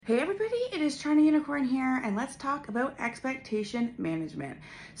Hey everybody, it is Charna Unicorn here, and let's talk about expectation management.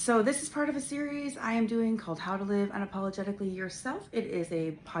 So this is part of a series I am doing called How to Live Unapologetically Yourself. It is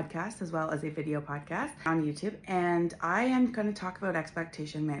a podcast as well as a video podcast on YouTube, and I am going to talk about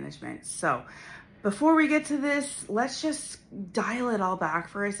expectation management. So before we get to this, let's just dial it all back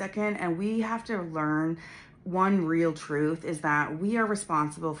for a second, and we have to learn one real truth is that we are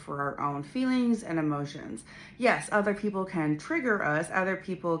responsible for our own feelings and emotions. Yes, other people can trigger us, other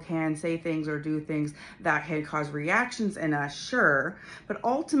people can say things or do things that can cause reactions in us, sure, but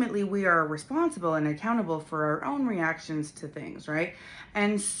ultimately we are responsible and accountable for our own reactions to things, right?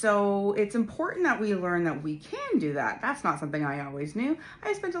 And so it's important that we learn that we can do that. That's not something I always knew.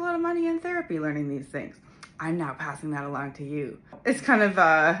 I spent a lot of money in therapy learning these things. I'm now passing that along to you. It's kind of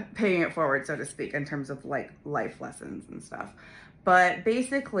paying it forward, so to speak, in terms of like life lessons and stuff. But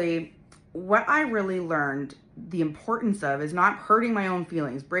basically, what I really learned the importance of is not hurting my own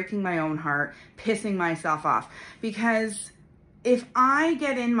feelings, breaking my own heart, pissing myself off. Because if I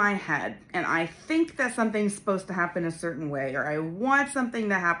get in my head and I think that something's supposed to happen a certain way, or I want something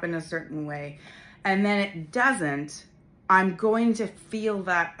to happen a certain way, and then it doesn't, I'm going to feel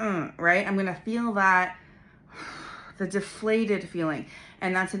that, right? I'm going to feel that the deflated feeling,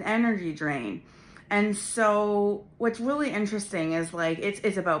 and that's an energy drain. And so what's really interesting is like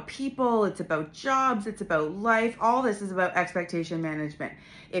it's about people, it's about jobs, it's about life. All this is about expectation management.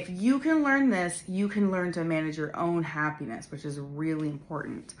 If you can learn this, you can learn to manage your own happiness, which is really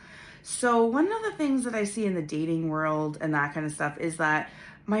important. So one of the things that I see in the dating world and that kind of stuff is that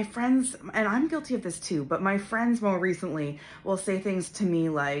my friends, and I'm guilty of this too, but my friends more recently will say things to me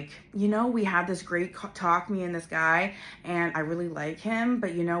like, you know, we had this great talk, me and this guy, and I really like him,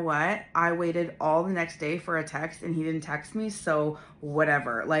 but you know what? I waited all the next day for a text and he didn't text me, so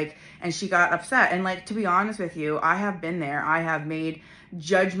whatever. Like, and she got upset. And like, to be honest with you, I have been there. I have made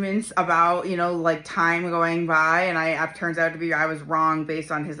judgments about, you know, like time going by, and it turns out to be I was wrong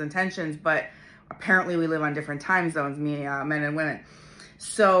based on his intentions, but apparently we live on different time zones, men and women.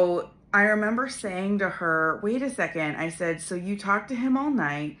 So I remember saying to her, wait a second, I said, so you talked to him all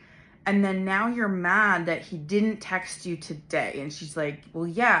night and then now you're mad that he didn't text you today? And she's like, well,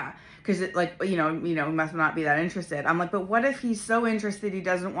 yeah, because it like, you know, must not be that interested. I'm like, but what if he's so interested he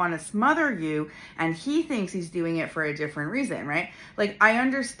doesn't want to smother you and he thinks he's doing it for a different reason, right? Like, I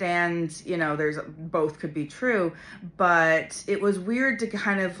understand, you know, there's both could be true, but it was weird to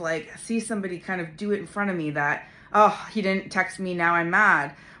kind of like see somebody kind of do it in front of me that, oh, he didn't text me, now I'm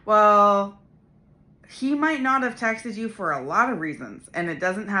mad. Well, he might not have texted you for a lot of reasons, and it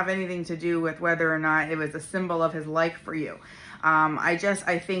doesn't have anything to do with whether or not it was a symbol of his like for you. I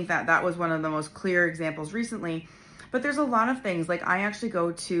think that was one of the most clear examples recently. But there's a lot of things, like I actually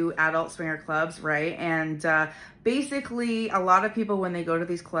go to adult swinger clubs, right? And basically a lot of people, when they go to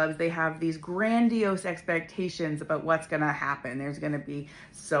these clubs, they have these grandiose expectations about what's gonna happen. There's gonna be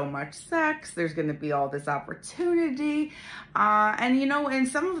so much sex, there's gonna be all this opportunity. And you know, in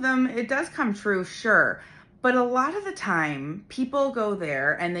some of them, it does come true, sure. But a lot of the time, people go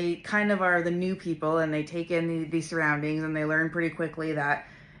there and they kind of are the new people and they take in these surroundings and they learn pretty quickly that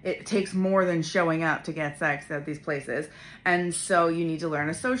it takes more than showing up to get sex at these places. And so you need to learn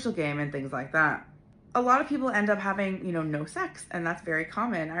a social game and things like that. A lot of people end up having, you know, no sex, and that's very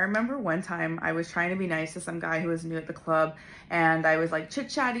common. I remember one time I was trying to be nice to some guy who was new at the club, and I was like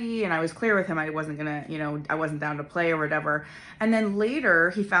chit-chatty, and I was clear with him I wasn't gonna, you know, I wasn't down to play or whatever. And then later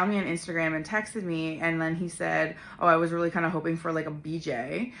he found me on Instagram and texted me, and then he said, oh, I was really kind of hoping for like a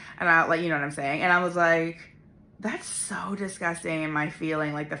BJ, and I like, you know what I'm saying? And I was like, that's so disgusting. And my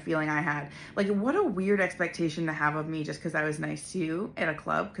feeling, like the feeling I had, like what a weird expectation to have of me just because I was nice to you at a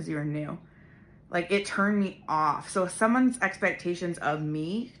club because you were new. Like, it turned me off. So someone's expectations of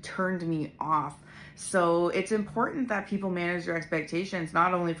me turned me off. So it's important that people manage their expectations,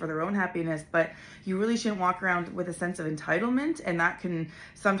 not only for their own happiness, but you really shouldn't walk around with a sense of entitlement. And that can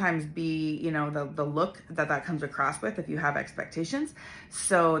sometimes be, you know, the look that comes across with if you have expectations.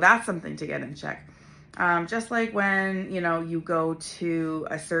 So that's something to get in check. Just like when, you know, you go to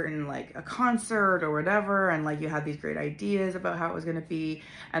a certain, like a concert or whatever, and like you had these great ideas about how it was going to be,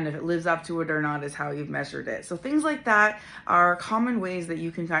 and if it lives up to it or not is how you've measured it. So things like that are common ways that you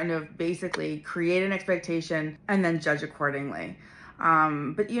can kind of basically create an expectation and then judge accordingly.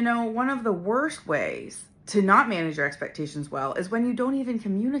 But you know, one of the worst ways to not manage your expectations well is when you don't even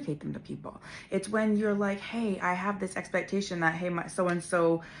communicate them to people. It's when you're like, hey, I have this expectation that, hey, my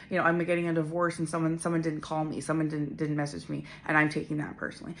so-and-so, I'm getting a divorce and someone didn't call me, someone didn't message me, and I'm taking that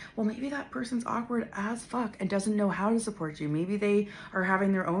personally. Well, maybe that person's awkward as fuck and doesn't know how to support you. Maybe they are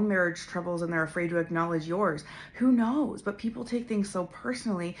having their own marriage troubles and they're afraid to acknowledge yours. Who knows? But people take things so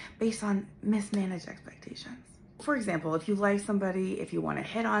personally based on mismanaged expectations. For example, if you like somebody, if you want to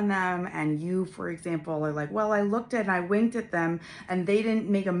hit on them, and you, for example, are like, well, I looked at and I winked at them and they didn't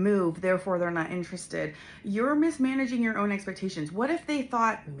make a move, therefore they're not interested. You're mismanaging your own expectations. What if they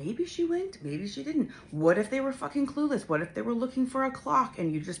thought maybe she winked, maybe she didn't? What if they were fucking clueless? What if they were looking for a clock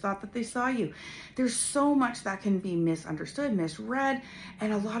and you just thought that they saw you? There's so much that can be misunderstood, misread,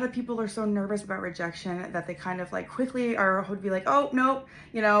 and a lot of people are so nervous about rejection that they kind of like quickly would be like, oh, no,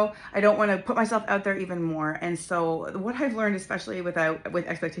 I don't want to put myself out there even more. And so what I've learned, especially with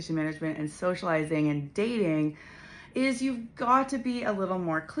expectation management and socializing and dating, is you've got to be a little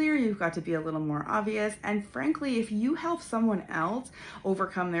more clear, you've got to be a little more obvious, and frankly, if you help someone else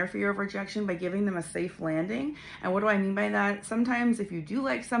overcome their fear of rejection by giving them a safe landing, and what do I mean by that? Sometimes if you do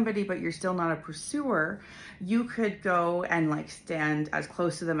like somebody but you're still not a pursuer, you could go and like stand as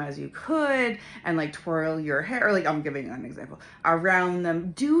close to them as you could and like twirl your hair, or like I'm giving an example, around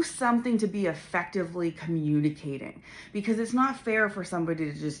them. Do something to be effectively communicating, because it's not fair for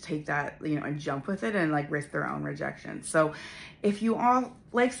somebody to just take that, and jump with it and like risk their own rejection. So if you all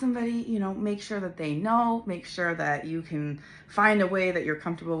like somebody, make sure that they know, make sure that you can find a way that you're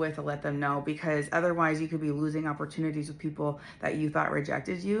comfortable with to let them know, because otherwise you could be losing opportunities with people that you thought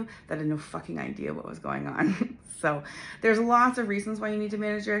rejected you that had no fucking idea what was going on. So there's lots of reasons why you need to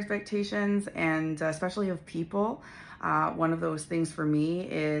manage your expectations, and especially of people. One of those things for me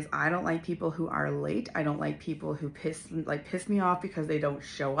is I don't like people who are late. I don't like people who piss me off because they don't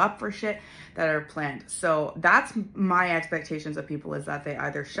show up for shit that are planned. So that's my expectations of people, is that they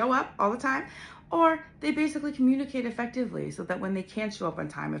either show up all the time or they basically communicate effectively, so that when they can't show up on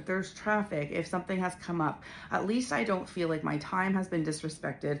time, if there's traffic, if something has come up, at least I don't feel like my time has been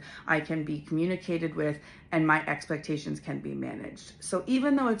disrespected. I can be communicated with and my expectations can be managed. So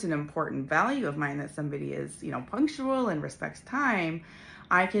even though it's an important value of mine that somebody is, punctual and respects time,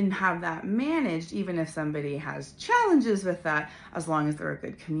 I can have that managed even if somebody has challenges with that, as long as they're a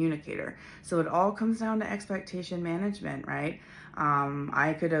good communicator. So it all comes down to expectation management, right?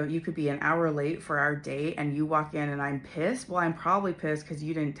 You could be an hour late for our date and you walk in and I'm pissed. Well, I'm probably pissed because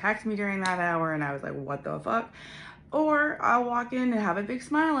you didn't text me during that hour and I was like, what the fuck? Or I'll walk in and have a big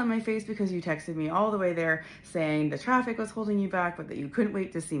smile on my face because you texted me all the way there saying the traffic was holding you back, but that you couldn't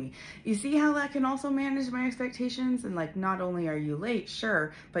wait to see me. You see how that can also manage my expectations? And like, not only are you late,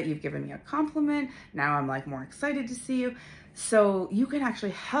 sure, but you've given me a compliment. Now I'm like more excited to see you. So you can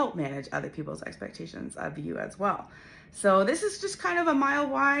actually help manage other people's expectations of you as well. So this is just kind of a mile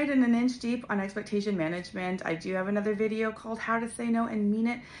wide and an inch deep on expectation management. I do have another video called How to Say No and Mean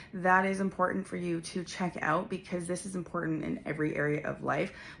It. That is important for you to check out, because this is important in every area of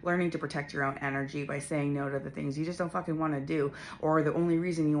life. Learning to protect your own energy by saying no to the things you just don't fucking want to do, or the only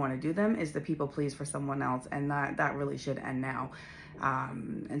reason you want to do them is to people please for someone else, and that really should end now,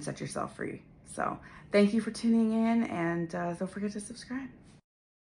 and set yourself free. So thank you for tuning in, and don't forget to subscribe.